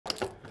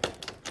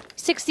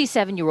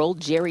67-year-old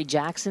Jerry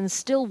Jackson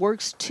still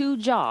works 2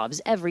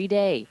 jobs every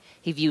day.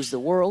 He views the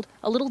world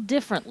a little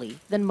differently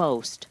than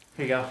most.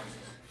 Here you go.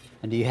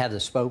 And do you have the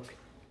spoke?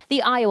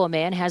 The Iowa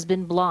man has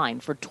been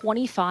blind for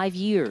 25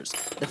 years.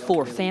 The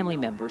 4 family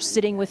members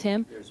sitting with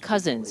him,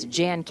 cousins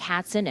Jan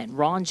Katzen and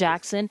Ron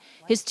Jackson,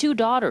 his 2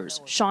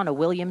 daughters, Shauna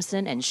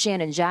Williamson and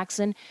Shannon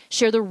Jackson,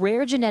 share the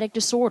rare genetic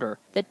disorder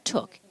that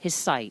took his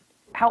sight.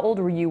 How old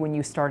were you when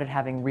you started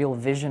having real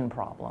vision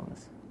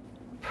problems?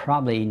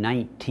 Probably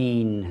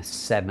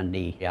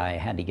 1970. I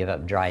had to give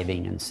up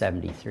driving in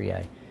 73.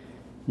 I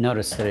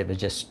noticed that it was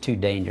just too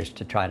dangerous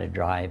to try to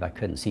drive. I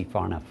couldn't see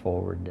far enough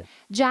forward.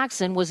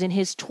 Jackson was in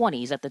his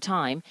 20s at the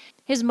time.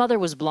 His mother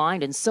was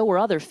blind and so were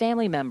other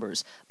family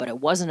members. But it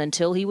wasn't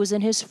until he was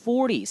in his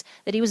 40s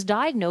that he was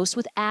diagnosed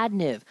with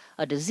ADNIV,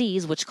 a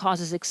disease which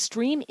causes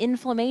extreme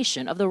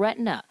inflammation of the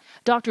retina.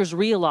 Doctors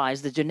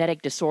realized the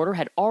genetic disorder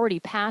had already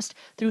passed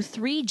through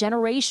 3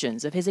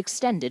 generations of his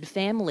extended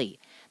family.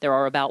 There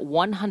are about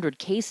 100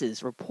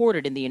 cases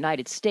reported in the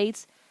United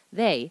States.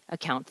 They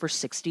account for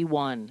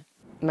 61.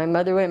 My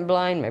mother went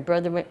blind, my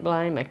brother went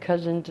blind, my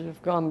cousins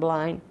have gone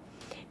blind,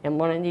 and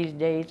one of these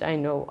days I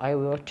know I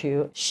will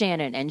too.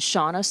 Shannon and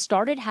Shauna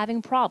started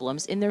having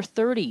problems in their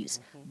 30s.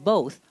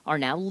 Both are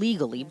now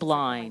legally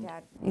blind.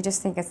 You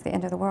just think it's the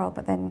end of the world,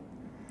 but then,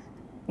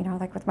 you know,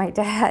 like with my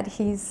dad,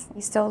 he's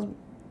still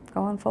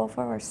going full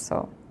force,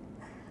 so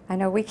I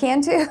know we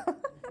can too.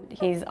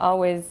 He's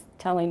always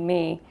telling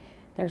me,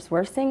 there's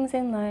worse things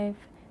in life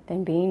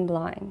than being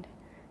blind.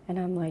 And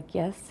I'm like,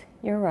 yes,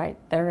 you're right,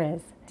 there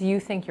is. Do you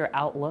think your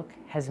outlook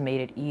has made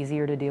it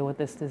easier to deal with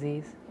this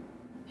disease?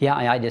 Yeah,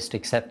 I just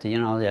accept, you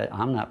know, that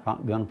I'm not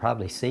going to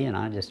probably see, and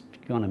I'm just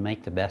going to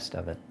make the best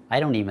of it. I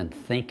don't even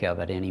think of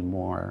it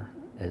anymore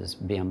as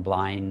being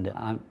blind.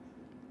 I'm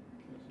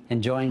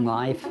enjoying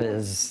life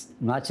as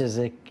much as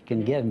it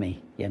can give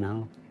me, you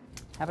know.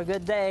 Have a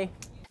good day.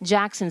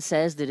 Jackson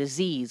says the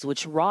disease,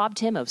 which robbed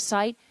him of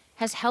sight,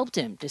 has helped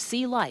him to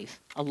see life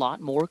a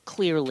lot more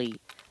clearly.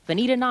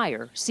 Vanita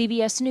Nair,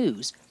 CBS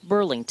News,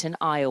 Burlington,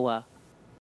 Iowa.